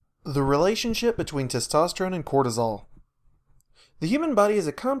The relationship between testosterone and cortisol. The human body is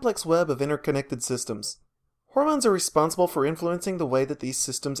a complex web of interconnected systems. Hormones are responsible for influencing the way that these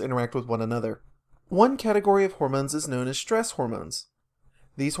systems interact with one another. One category of hormones is known as stress hormones.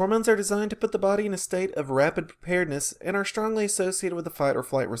 These hormones are designed to put the body in a state of rapid preparedness and are strongly associated with the fight or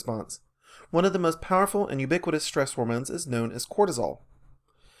flight response. One of the most powerful and ubiquitous stress hormones is known as cortisol.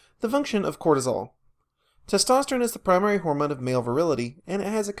 The function of cortisol. Testosterone is the primary hormone of male virility, and it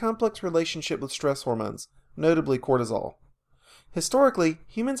has a complex relationship with stress hormones, notably cortisol. Historically,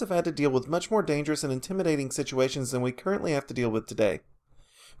 humans have had to deal with much more dangerous and intimidating situations than we currently have to deal with today.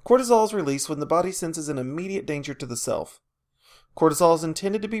 Cortisol is released when the body senses an immediate danger to the self. Cortisol is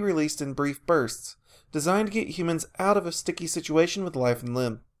intended to be released in brief bursts, designed to get humans out of a sticky situation with life and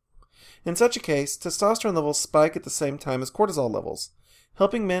limb. In such a case, testosterone levels spike at the same time as cortisol levels,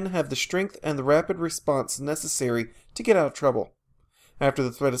 helping men have the strength and the rapid response necessary to get out of trouble. After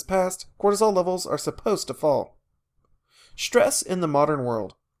the threat is past, cortisol levels are supposed to fall. Stress in the modern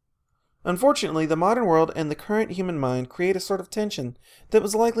world. Unfortunately, the modern world and the current human mind create a sort of tension that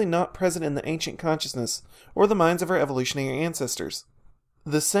was likely not present in the ancient consciousness or the minds of our evolutionary ancestors.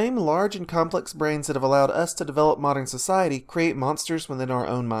 The same large and complex brains that have allowed us to develop modern society create monsters within our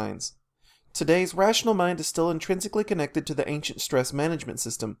own minds. Today's rational mind is still intrinsically connected to the ancient stress management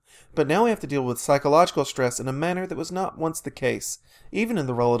system, but now we have to deal with psychological stress in a manner that was not once the case, even in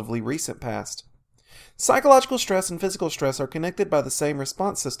the relatively recent past. Psychological stress and physical stress are connected by the same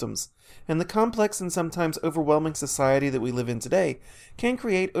response systems, and the complex and sometimes overwhelming society that we live in today can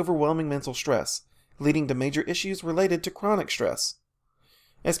create overwhelming mental stress, leading to major issues related to chronic stress.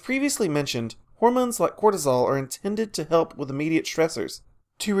 As previously mentioned, hormones like cortisol are intended to help with immediate stressors,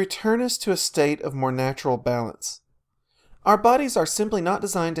 to return us to a state of more natural balance. Our bodies are simply not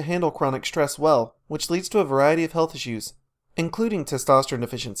designed to handle chronic stress well, which leads to a variety of health issues, including testosterone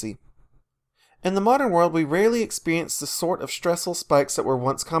deficiency. In the modern world, we rarely experience the sort of stressful spikes that were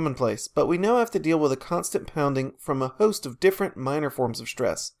once commonplace, but we now have to deal with a constant pounding from a host of different minor forms of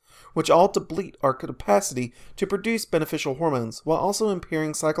stress, which all deplete our capacity to produce beneficial hormones, while also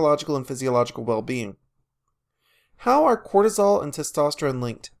impairing psychological and physiological well-being. How are cortisol and testosterone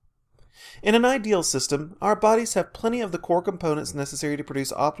linked? In an ideal system, our bodies have plenty of the core components necessary to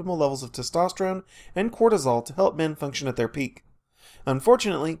produce optimal levels of testosterone and cortisol to help men function at their peak.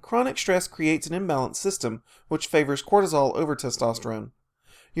 Unfortunately, chronic stress creates an imbalanced system, which favors cortisol over testosterone.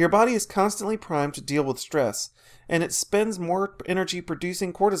 Your body is constantly primed to deal with stress, and it spends more energy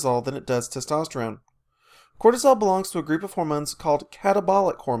producing cortisol than it does testosterone. Cortisol belongs to a group of hormones called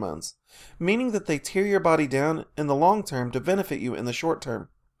catabolic hormones, meaning that they tear your body down in the long term to benefit you in the short term.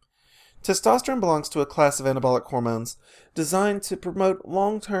 Testosterone belongs to a class of anabolic hormones designed to promote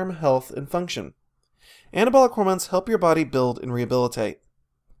long-term health and function. Anabolic hormones help your body build and rehabilitate.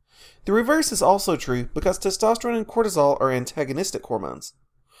 The reverse is also true because testosterone and cortisol are antagonistic hormones.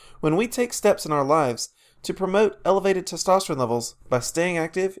 When we take steps in our lives to promote elevated testosterone levels by staying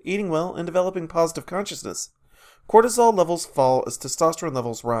active, eating well, and developing positive consciousness, cortisol levels fall as testosterone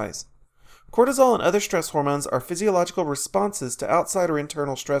levels rise. Cortisol and other stress hormones are physiological responses to outside or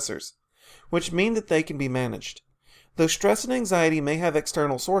internal stressors, which mean that they can be managed. Though stress and anxiety may have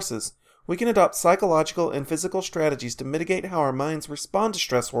external sources, we can adopt psychological and physical strategies to mitigate how our minds respond to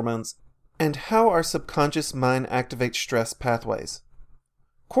stress hormones and how our subconscious mind activates stress pathways.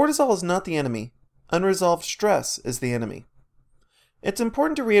 Cortisol is not the enemy. Unresolved stress is the enemy. It's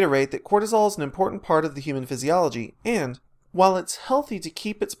important to reiterate that cortisol is an important part of the human physiology, and, while it's healthy to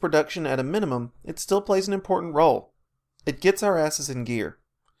keep its production at a minimum, it still plays an important role. It gets our asses in gear.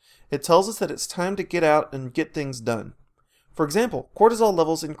 It tells us that it's time to get out and get things done. For example, cortisol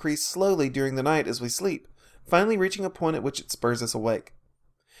levels increase slowly during the night as we sleep, finally reaching a point at which it spurs us awake.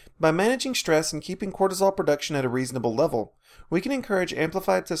 By managing stress and keeping cortisol production at a reasonable level, we can encourage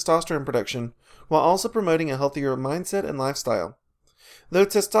amplified testosterone production while also promoting a healthier mindset and lifestyle. Though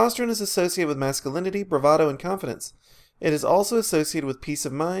testosterone is associated with masculinity, bravado, and confidence, it is also associated with peace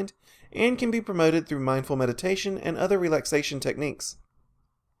of mind and can be promoted through mindful meditation and other relaxation techniques.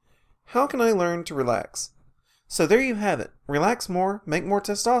 How can I learn to relax? So there you have it. Relax more, make more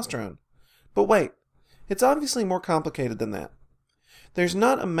testosterone. But wait, it's obviously more complicated than that. There's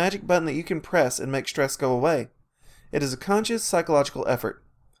not a magic button that you can press and make stress go away. It is a conscious psychological effort.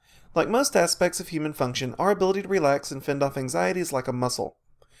 Like most aspects of human function, our ability to relax and fend off anxiety is like a muscle.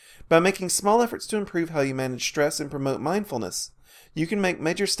 By making small efforts to improve how you manage stress and promote mindfulness, you can make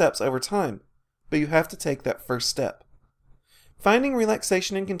major steps over time, but you have to take that first step. Finding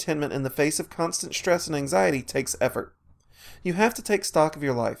relaxation and contentment in the face of constant stress and anxiety takes effort. You have to take stock of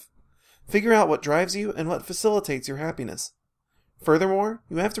your life. Figure out what drives you and what facilitates your happiness. Furthermore,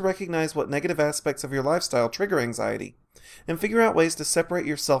 you have to recognize what negative aspects of your lifestyle trigger anxiety, and figure out ways to separate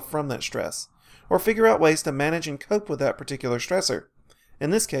yourself from that stress, or figure out ways to manage and cope with that particular stressor.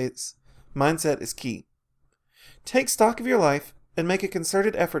 In this case, mindset is key. Take stock of your life and make a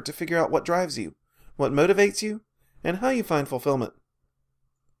concerted effort to figure out what drives you, what motivates you, and how you find fulfillment.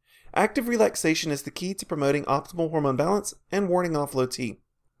 Active relaxation is the key to promoting optimal hormone balance and warding off low T.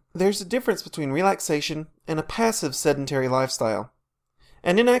 There's a difference between relaxation and a passive sedentary lifestyle.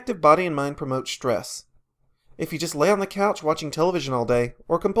 An inactive body and mind promotes stress. If you just lay on the couch watching television all day,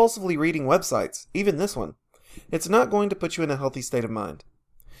 or compulsively reading websites, even this one, it's not going to put you in a healthy state of mind.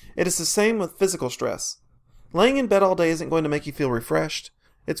 It is the same with physical stress. Laying in bed all day isn't going to make you feel refreshed.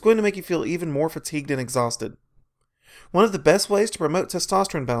 It's going to make you feel even more fatigued and exhausted. One of the best ways to promote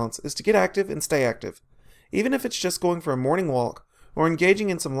testosterone balance is to get active and stay active. Even if it's just going for a morning walk or engaging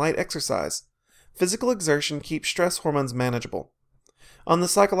in some light exercise, physical exertion keeps stress hormones manageable. On the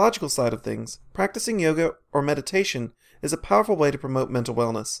psychological side of things, practicing yoga or meditation is a powerful way to promote mental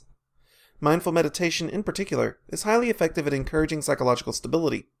wellness. Mindful meditation, in particular, is highly effective at encouraging psychological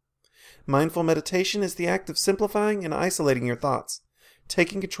stability. Mindful meditation is the act of simplifying and isolating your thoughts,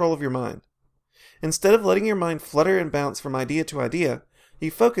 taking control of your mind. Instead of letting your mind flutter and bounce from idea to idea,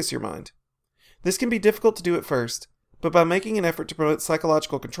 you focus your mind. This can be difficult to do at first, but by making an effort to promote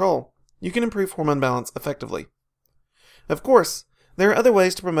psychological control, you can improve hormone balance effectively. Of course, there are other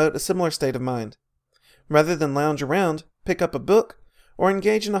ways to promote a similar state of mind. Rather than lounge around, pick up a book, or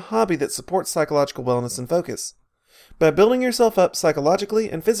engage in a hobby that supports psychological wellness and focus. By building yourself up psychologically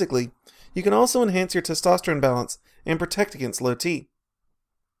and physically, you can also enhance your testosterone balance and protect against low T.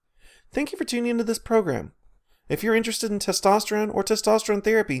 Thank you for tuning into this program. If you're interested in testosterone or testosterone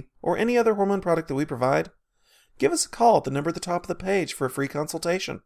therapy or any other hormone product that we provide, give us a call at the number at the top of the page for a free consultation.